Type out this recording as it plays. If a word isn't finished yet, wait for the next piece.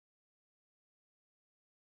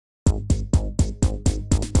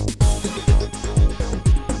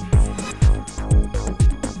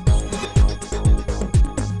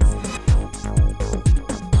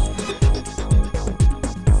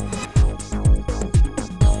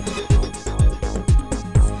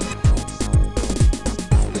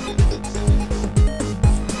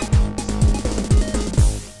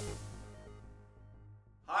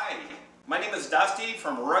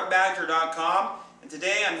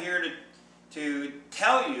here to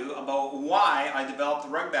tell you about why I developed the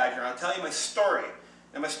RugBadger. I'll tell you my story.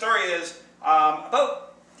 And my story is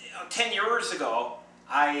about 10 years ago,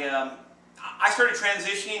 I started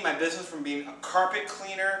transitioning my business from being a carpet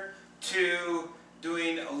cleaner to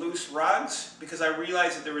doing loose rugs, because I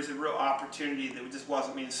realized that there was a real opportunity that just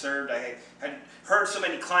wasn't being served. I had heard so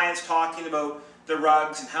many clients talking about the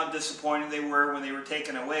rugs and how disappointed they were when they were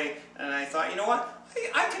taken away, and I thought, you know what,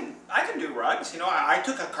 I can do rugs. You know, I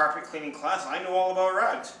took a carpet cleaning class. I know all about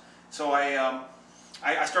rugs. So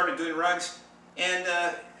I started doing rugs, and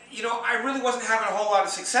you know, I really wasn't having a whole lot of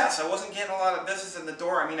success. I wasn't getting a lot of business in the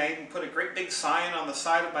door. I mean, I even put a great big sign on the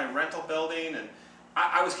side of my rental building, and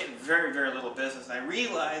I was getting very, very little business. And I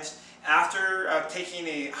realized after taking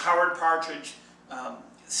a Howard Partridge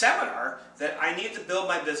seminar that I needed to build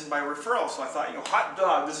my business by referral. So I thought, you know, hot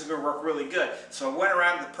dog, this is going to work really good. So I went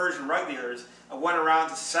around to the Persian rug dealers. I went around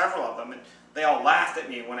to several of them, and they all laughed at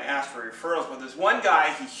me when I asked for referrals. But there's one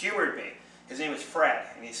guy, he humored me. His name was Fred,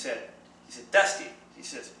 and he said, Dusty, he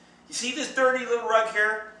says, you see this dirty little rug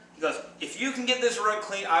here? He goes, if you can get this rug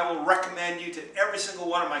clean, I will recommend you to every single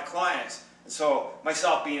one of my clients. And so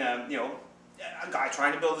myself being a guy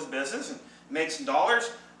trying to build his business and make some dollars,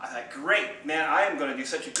 I thought, great, man, I am going to do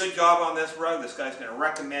such a good job on this rug. This guy's going to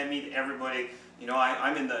recommend me to everybody. You know,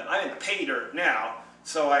 I'm in the pay dirt now.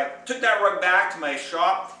 So I took that rug back to my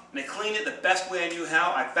shop and I cleaned it the best way I knew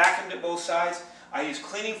how. I vacuumed it both sides. I used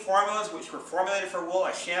cleaning formulas which were formulated for wool.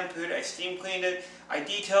 I shampooed it, I steam cleaned it, I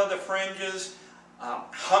detailed the fringes,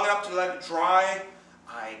 hung it up to let it dry,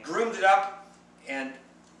 I groomed it up and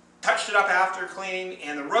touched it up after cleaning,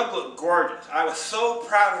 and the rug looked gorgeous. I was so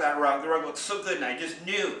proud of that rug. The rug looked so good, and I just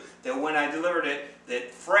knew that when I delivered it,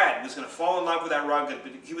 that Fred was going to fall in love with that rug.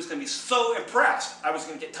 He was going to be so impressed. I was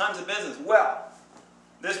going to get tons of business. Well,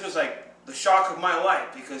 this was like the shock of my life,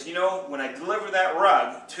 because, you know, when I delivered that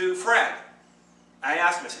rug to Fred, I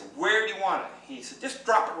asked him, I said, where do you want it? He said, just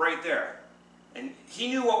drop it right there. And he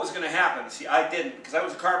knew what was going to happen. See, I didn't, because I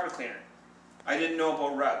was a carpet cleaner. I didn't know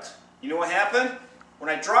about rugs. You know what happened? When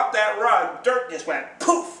I dropped that rug, dirt just went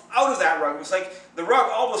poof out of that rug. It was like the rug,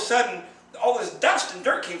 all of a sudden, all this dust and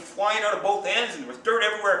dirt came flying out of both ends, and there was dirt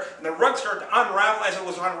everywhere, and the rug started to unravel. As it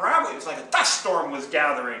was unraveling, it was like a dust storm was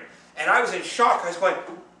gathering. And I was in shock.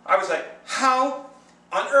 I was like, how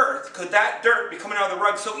on earth could that dirt be coming out of the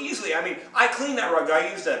rug so easily? I mean, I cleaned that rug.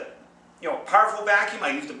 I used a powerful vacuum. I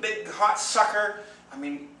used a big hot sucker. I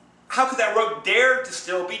mean, how could that rug dare to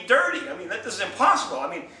still be dirty? I mean, that is impossible. I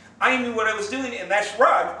mean, I knew what I was doing, and that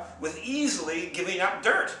rug was easily giving up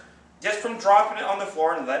dirt just from dropping it on the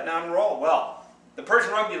floor and letting it unroll. Well, the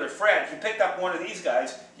Persian rug dealer, Fred, he picked up one of these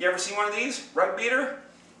guys. You ever seen one of these? Rug beater?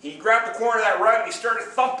 He grabbed the corner of that rug and he started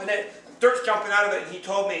thumping it. Dirt's jumping out of it, and he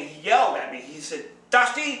told me, he yelled at me. He said,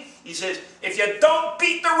 Dusty, he says, if you don't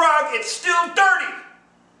beat the rug, it's still dirty.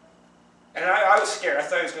 And I was scared. I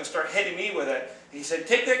thought he was going to start hitting me with it. He said,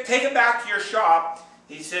 take it back to your shop.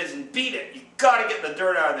 He says, and beat it. You got to get the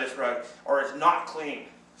dirt out of this rug, or it's not clean.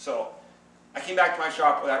 So I came back to my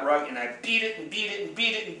shop with that rug, and I beat it and beat it and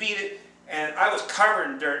beat it and beat it, and I was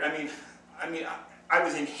covered in dirt. I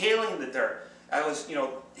was inhaling the dirt. I was,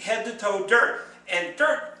 head to toe dirt, and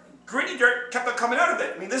dirt, gritty dirt, kept on coming out of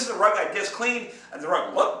it. I mean, this is a rug I just cleaned, and the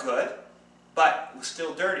rug looked good, but it was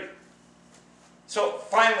still dirty. So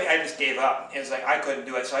finally, I just gave up. It was like I couldn't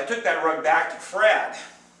do it. So I took that rug back to Fred,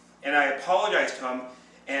 and I apologized to him,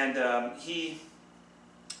 and he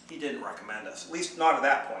didn't recommend us, at least not at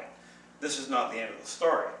that point. This is not the end of the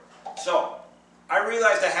story. So I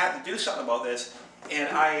realized I had to do something about this, and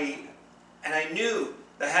I knew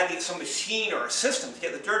that I had to get some machine or a system to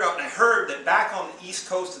get the dirt out. And I heard that back on the east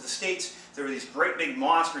coast of the States, there were these great big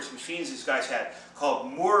monstrous machines these guys had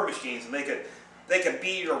called Moore machines, and they could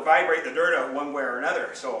beat or vibrate the dirt out one way or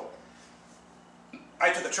another. So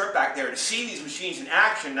I took a trip back there to see these machines in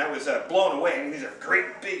action, and I was blown away. I mean, these are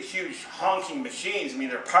great, big, huge, honking machines. I mean,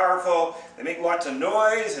 they're powerful, they make lots of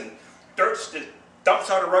noise, and dirt just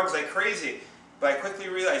dumps out of rugs like crazy. But I quickly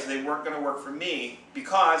realized they weren't going to work for me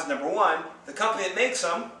because, number one, the company that makes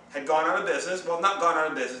them had gone out of business. Well, not gone out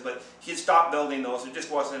of business, but he had stopped building those. There just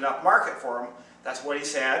wasn't enough market for them. That's what he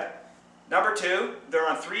said. Number two, they're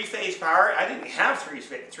on three-phase power. I didn't have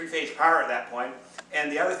three-phase power at that point.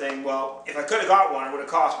 And the other thing, well, if I could have got one, it would have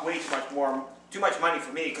cost way too much money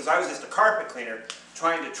for me, because I was just a carpet cleaner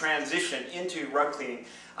trying to transition into rug cleaning.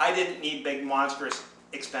 I didn't need big, monstrous,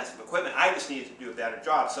 expensive equipment. I just needed to do a better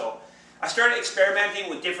job. So I started experimenting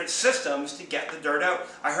with different systems to get the dirt out.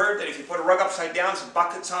 I heard that if you put a rug upside down, some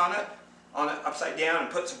buckets on it upside down, and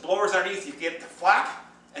put some blowers underneath, you could get it to flap,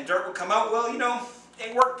 and dirt would come out. Well,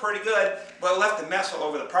 it worked pretty good, but it left a mess all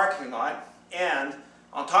over the parking lot, and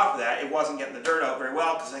on top of that, it wasn't getting the dirt out very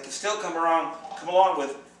well because I could still come along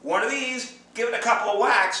with one of these, give it a couple of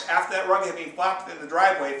whacks after that rug had been flopped in the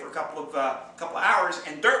driveway for a couple of hours,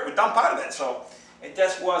 and dirt would dump out of it. So it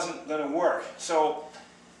just wasn't going to work. So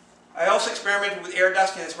I also experimented with air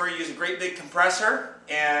dusting. That's where you use a great big compressor,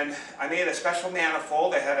 and I made a special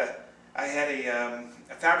manifold. I had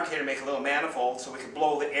a fabricator make a little manifold so we could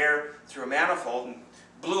blow the air through a manifold, and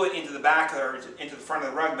blew it into the back or into the front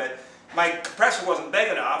of the rug. But my compressor wasn't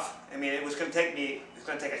big enough. I mean, it was going to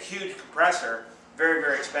take a huge compressor, very,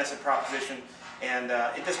 very expensive proposition, and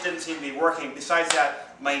it just didn't seem to be working. Besides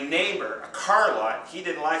that, my neighbor, a car lot, he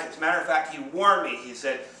didn't like it. As a matter of fact, he warned me. He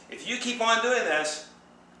said, if you keep on doing this,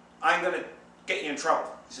 I'm going to get you in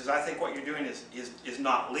trouble. He says, I think what you're doing is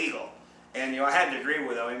not legal. And I had to agree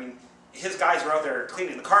with him. I mean, his guys are out there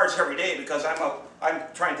cleaning the cars every day because I'm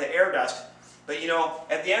trying to air dust. But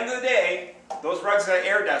at the end of the day, those rugs that I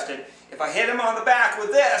air dusted, if I hit them on the back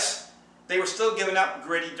with this, they were still giving up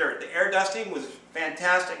gritty dirt. The air dusting was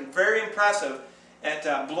fantastic and very impressive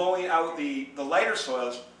at blowing out the lighter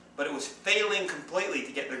soils, but it was failing completely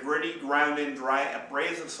to get the gritty, grounded, dry,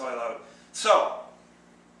 abrasive soil out. So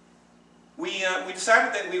we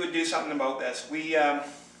decided that we would do something about this. We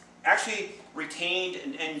actually retained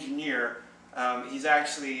an engineer. He's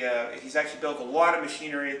actually built a lot of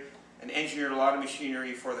machinery and engineered a lot of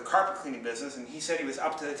machinery for the carpet cleaning business, and he said he was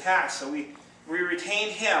up to the task. So we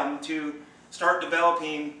retained him to start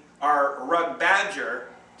developing our RugBadger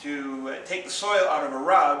to take the soil out of a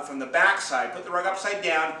rug from the back side, put the rug upside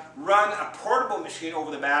down, run a portable machine over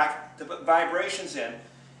the back to put vibrations in.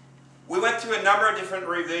 We went through a number of different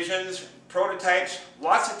revisions, prototypes,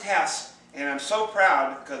 lots of tests, and I'm so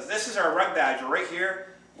proud because this is our RugBadger right here.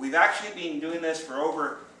 We've actually been doing this for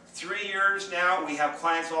over 3 years now. We have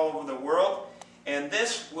clients all over the world, and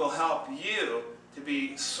this will help you to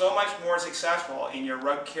be so much more successful in your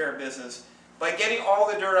rug care business by getting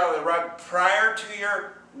all the dirt out of the rug prior to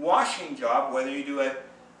your washing job, whether you do a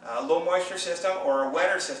low moisture system or a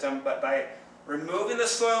wetter system. But by removing the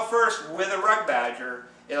soil first with a RugBadger,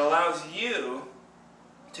 it allows you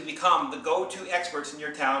to become the go-to experts in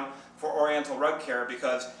your town for Oriental rug care,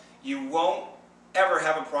 because you won't ever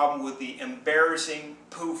have a problem with the embarrassing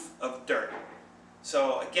poof of dirt.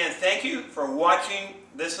 So again, thank you for watching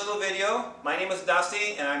this little video. My name is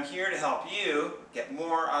Dusty, and I'm here to help you get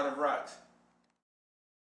more out of rugs.